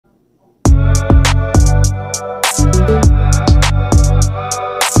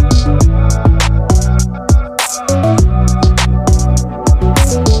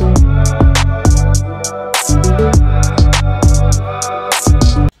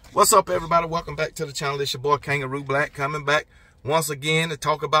What's up, everybody? Welcome back to the channel. It's your boy Kangaroo Black, coming back once again to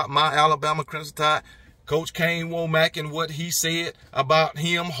talk about my Alabama Crimson Tide, Coach Kane Wommak, and what he said about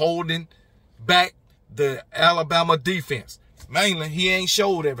him holding back the Alabama defense. Mainly, he ain't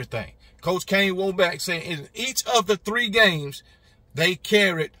showed everything. Coach Kane Wommak said in each of the 3 games, they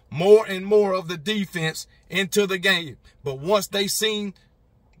carried more and more of the defense into the game. But once they seen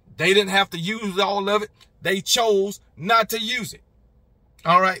they didn't have to use all of it, they chose not to use it.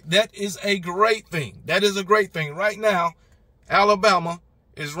 All right, that is a great thing. That is a great thing. Right now, Alabama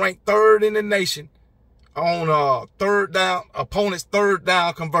is ranked 3rd in the nation on opponents' third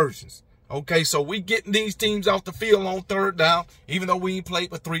down conversions. Okay, so we getting these teams off the field on 3rd down, even though we ain't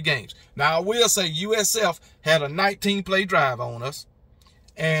played for 3 games. Now, I will say USF had a 19-play drive on us,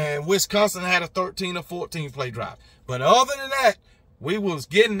 and Wisconsin had a 13 or 14-play drive. But other than that, we was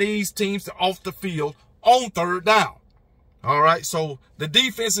getting these teams off the field on 3rd down. All right, so the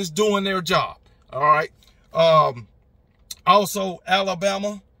defense is doing their job. All right. Also,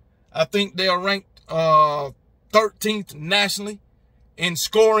 Alabama, I think they are ranked 13th nationally in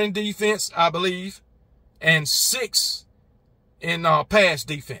scoring defense, I believe, and 6th in pass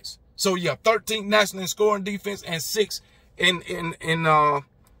defense. So yeah, 13th nationally in scoring defense and 6th in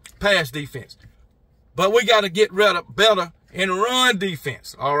pass defense. But we got to get better in run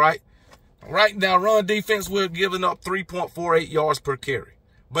defense. All right. Right now, run defense, we're giving up 3.48 yards per carry.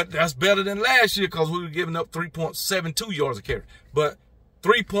 But that's better than last year because we were giving up 3.72 yards a carry. But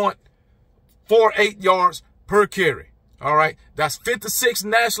 3.48 yards per carry. All right. That's 56th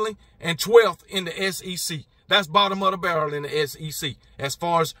nationally and 12th in the SEC. That's bottom of the barrel in the SEC as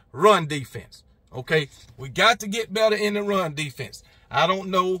far as run defense. Okay. We got to get better in the run defense. I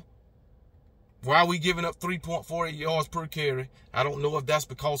don't know why we giving up 3.48 yards per carry. I don't know if that's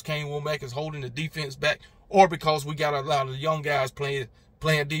because Kane Wommak is holding the defense back or because we got a lot of young guys playing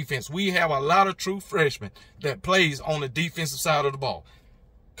defense. We have a lot of true freshmen that plays on the defensive side of the ball.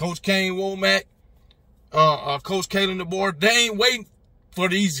 Coach Kane Wommak, Coach Kalen the board, they ain't waiting for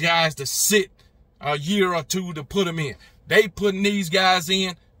these guys to sit a year or 2 to put them in. They putting these guys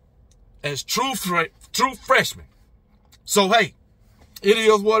in as true freshmen. So, hey, it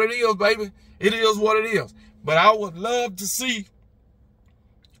is what it is, baby. It is what it is. But I would love to see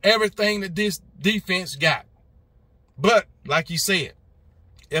everything that this defense got. But, like you said,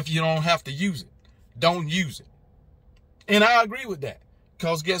 if you don't have to use it, don't use it. And I agree with that.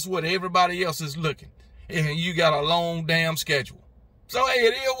 Because guess what? Everybody else is looking. And you got a long damn schedule. So, hey,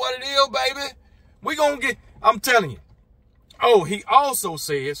 it is what it is, baby. We're going to get, I'm telling you. Oh, he also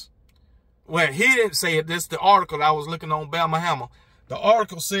says, well, he didn't say it. This is the article I was looking on Bama Hammer. The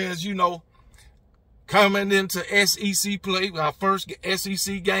article says, you know, coming into SEC play, our first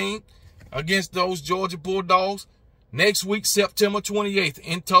SEC game against those Georgia Bulldogs next week, September 28th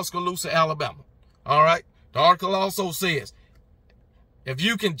in Tuscaloosa, Alabama. All right. The article also says, if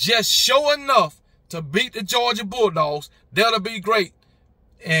you can just show enough to beat the Georgia Bulldogs, that'll be great.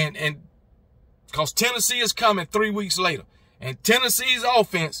 And because Tennessee is coming 3 weeks later, and Tennessee's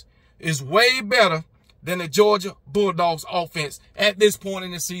offense is way better than the Georgia Bulldogs offense at this point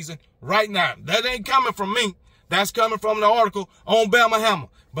in the season right now. That ain't coming from me. That's coming from the article on Bama Hammer.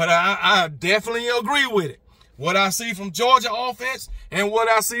 But I definitely agree with it. What I see from Georgia offense and what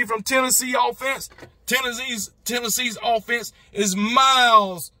I see from Tennessee offense, Tennessee's offense is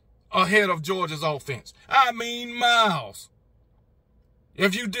miles ahead of Georgia's offense. I mean miles.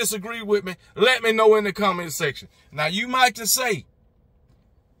 If you disagree with me, let me know in the comment section. Now, you might just say,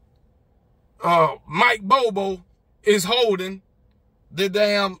 Mike Bobo is holding the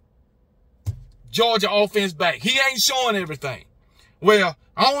damn Georgia offense back. He ain't showing everything. Well,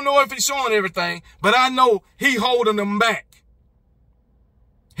 I don't know if he's showing everything, but I know he holding them back.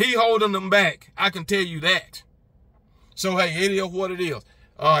 He holding them back. I can tell you that. So, hey, it is what it is.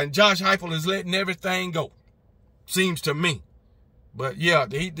 And Josh Heupel is letting everything go. Seems to me. But, yeah,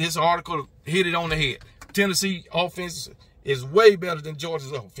 this article hit it on the head. Tennessee offense is way better than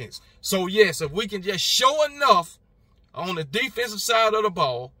Georgia's offense. So, yes, if we can just show enough on the defensive side of the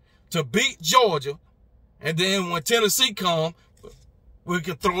ball to beat Georgia, and then when Tennessee comes, we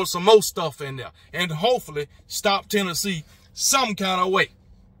can throw some more stuff in there and hopefully stop Tennessee some kind of way.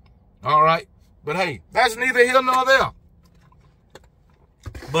 All right? But, hey, that's neither here nor there.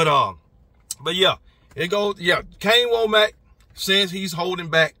 But yeah, it goes, yeah, Kane Wommak says he's holding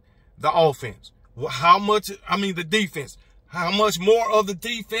back the offense. How much, I mean the defense. How much more of the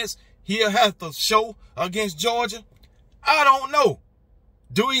defense he'll have to show against Georgia? I don't know.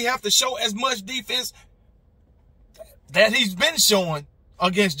 Do he have to show as much defense that he's been showing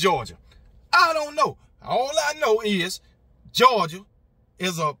against Georgia? I don't know. All I know is Georgia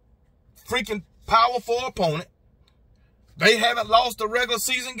is a freaking powerful opponent. They haven't lost a regular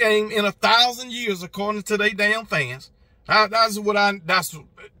season game in 1,000 years, according to their damn fans. That's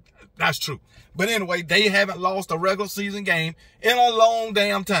true. But anyway, they haven't lost a regular season game in a long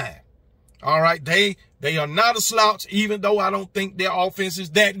damn time. All right, they are not a slouch, even though I don't think their offense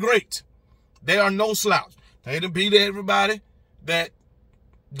is that great. They are no slouch. They done beat everybody that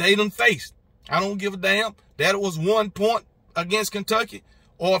they done faced. I don't give a damn that it was 1 point against Kentucky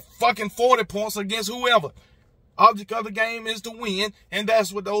or fucking 40 points against whoever. Object of the game is to win, and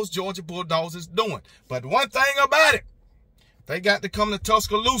that's what those Georgia Bulldogs is doing. But one thing about it, they got to come to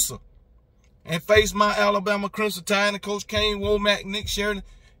Tuscaloosa and face my Alabama Crimson Tide and Coach Kane, Wommak, Nick Sheridan,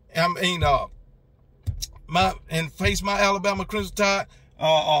 and face my Alabama Crimson Tide,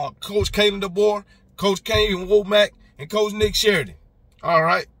 Coach Kalen DeBoer, Coach Kane, Wommak, and Coach Nick Sheridan. All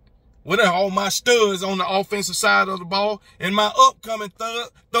right. With all my studs on the offensive side of the ball and my upcoming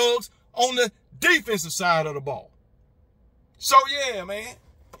thugs on the defensive side of the ball. So, yeah, man.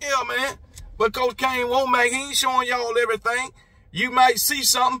 Yeah, man. But Coach Kane Wommak, he ain't showing y'all everything. You might see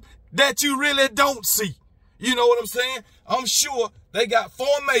something that you really don't see. You know what I'm saying? I'm sure they got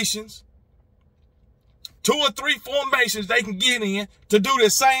formations, 2 or 3 formations they can get in to do the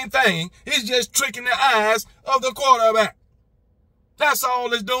same thing. It's just tricking the eyes of the quarterback. That's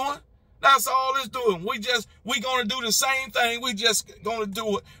all it's doing. That's all it's doing. We gonna do the same thing. We just gonna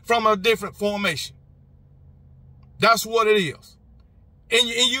do it from a different formation. That's what it is. And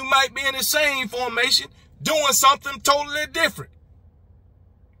you might be in the same formation doing something totally different.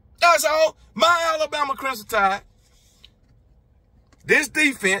 That's all. My Alabama Crimson Tide, this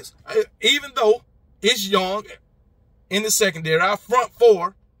defense, even though it's young in the secondary, our front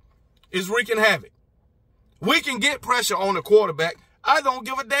 4 is wreaking havoc. We can get pressure on the quarterback. I don't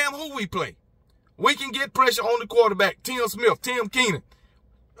give a damn who we play. We can get pressure on the quarterback. Tim Smith, Tim Keenan,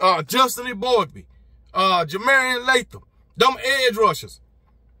 Justin Eboigbe, Jamarian Latham, them edge rushers,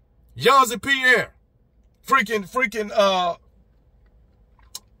 Yazzie Pierre,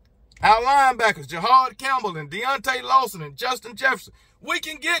 our linebackers, Jahad Campbell and Deontay Lawson and Justin Jefferson. We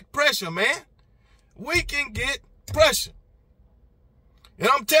can get pressure, man. We can get pressure. And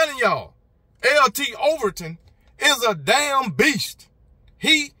I'm telling y'all, LT Overton is a damn beast.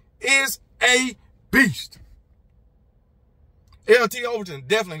 He is a beast. LT Overton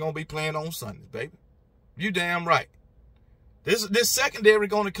definitely going to be playing on Sunday, baby. You damn right. This secondary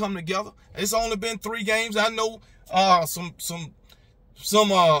going to come together. It's only been 3 games. I know some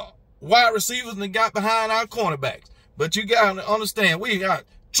wide receivers that got behind our cornerbacks. But you got to understand, we got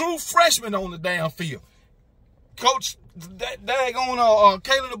true freshmen on the damn field. Coach,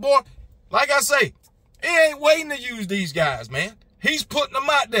 Kalen DeBoer, like I say, he ain't waiting to use these guys, man. He's putting them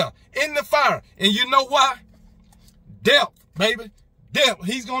out there in the fire. And you know why? Depth, baby. Depth.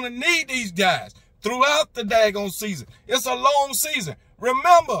 He's going to need these guys throughout the daggone season. It's a long season.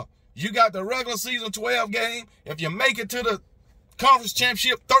 Remember, you got the regular season 12 game. If you make it to the conference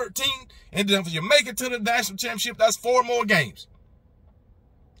championship, 13. And then if you make it to the national championship, that's 4 more games.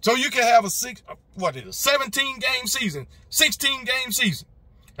 So you can have a 17-game season, 16-game season.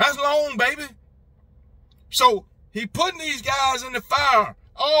 That's long, baby. So he putting these guys in the fire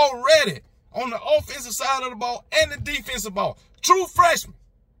already on the offensive side of the ball and the defensive ball. True freshmen.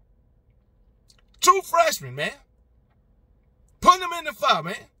 True freshmen, man. Putting them in the fire,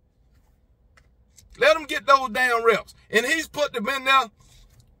 man. Let them get those damn reps. And he's put them in there,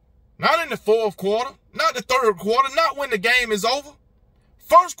 not in the 4th quarter, not the 3rd quarter, not when the game is over.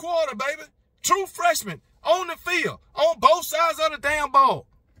 1st quarter, baby. True freshmen on the field, on both sides of the damn ball.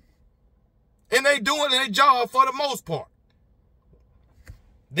 And they doing their job for the most part.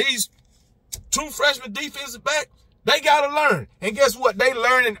 These true freshman defensive backs, they got to learn. And guess what? They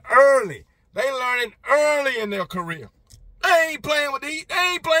learning early. They learning early in their career. They ain't playing with these. They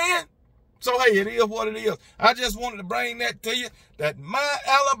ain't playing. So, hey, it is what it is. I just wanted to bring that to you, that my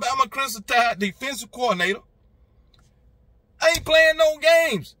Alabama Crimson Tide defensive coordinator ain't playing no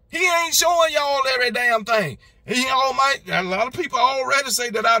games. He ain't showing y'all every damn thing. A lot of people already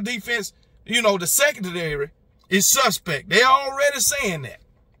say that our defense, you know, the secondary is suspect. They're already saying that.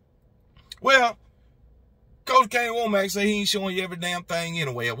 Well, Coach Kane Wommak say he ain't showing you every damn thing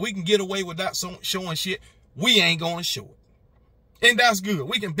anyway. If we can get away without showing shit, we ain't going to show it. And that's good.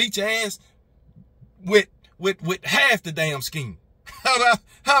 We can beat your ass with half the damn scheme. How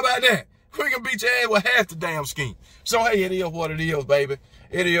about that? We can beat your ass with half the damn scheme. So, hey, it is what it is, baby.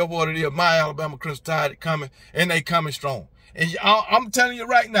 It is what it is. My Alabama Crimson Tide coming, and they coming strong. And I'm telling you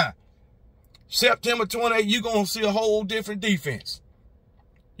right now, September 28th, you're going to see a whole different defense.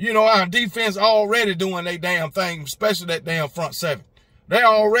 You know, our defense already doing their damn thing, especially that damn front 7. They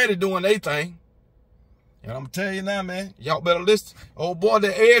already doing their thing. And I'm going to tell you now, man, y'all better listen. Oh, boy,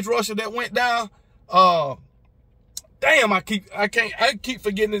 the edge rusher that went down, damn, I keep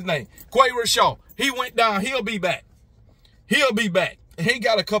forgetting his name. Quay Shaw. He went down. He'll be back. He'll be back. And he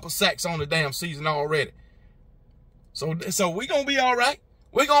got a couple sacks on the damn season already. So we going to be all right.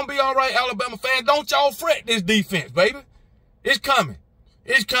 We're going to be all right, Alabama fans. Don't y'all fret this defense, baby. It's coming.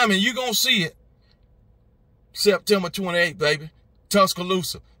 It's coming. You're going to see it. September 28th, baby.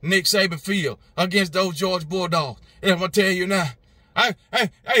 Tuscaloosa. Nick Saban Field against those Georgia Bulldogs. And I'm going to tell you now, I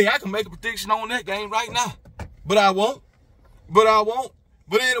can make a prediction on that game right now. But I won't.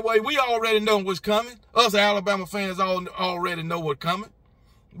 But anyway, we already know what's coming. Us Alabama fans already know what's coming.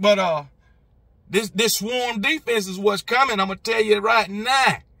 But this swarm defense is what's coming. I'm going to tell you right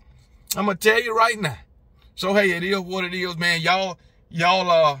now. So, hey, it is what it is, man. Y'all,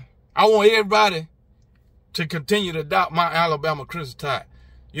 I want everybody to continue to adopt my Alabama Crimson Tide.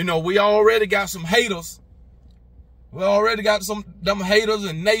 You know, we already got some haters. We already got them haters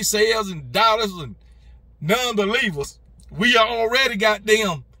and naysayers and doubters and non-believers. We already got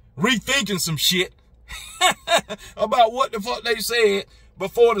them rethinking some shit about what the fuck they said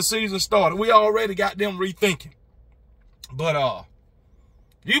before the season started. We already got them rethinking. But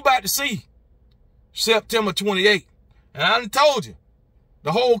you about to see September 28th. And I done told you,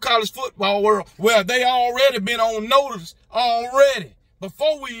 the whole college football world, well, they already been on notice already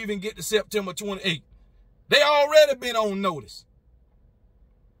before we even get to September 28th. They already been on notice.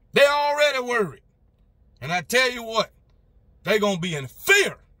 They already worried. And I tell you what, they going to be in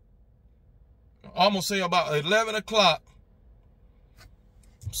fear. I'm going to say about 11 o'clock,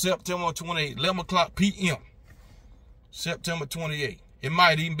 September 28th, 11 o'clock p.m., September 28th. It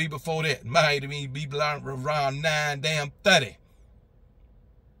might even be before that. It might even be around 9:30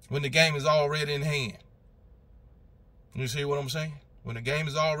 when the game is already in hand. You see what I'm saying? When the game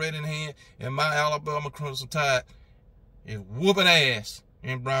is already in hand and my Alabama Crimson Tide is whooping ass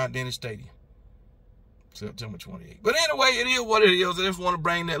in Bryant-Denny Stadium. September 28th. But anyway, it is what it is. I just want to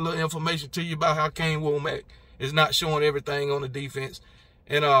bring that little information to you about how Kane Wommak is not showing everything on the defense.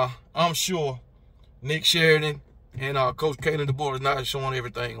 And I'm sure Nick Sheridan and Coach Kane and the board is not showing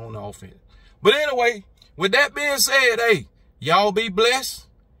everything on the offense. But anyway, with that being said, hey, y'all be blessed.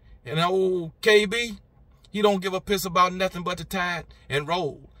 And old KB, he don't give a piss about nothing but the Tide, and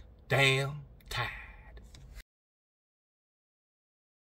roll damn Tide.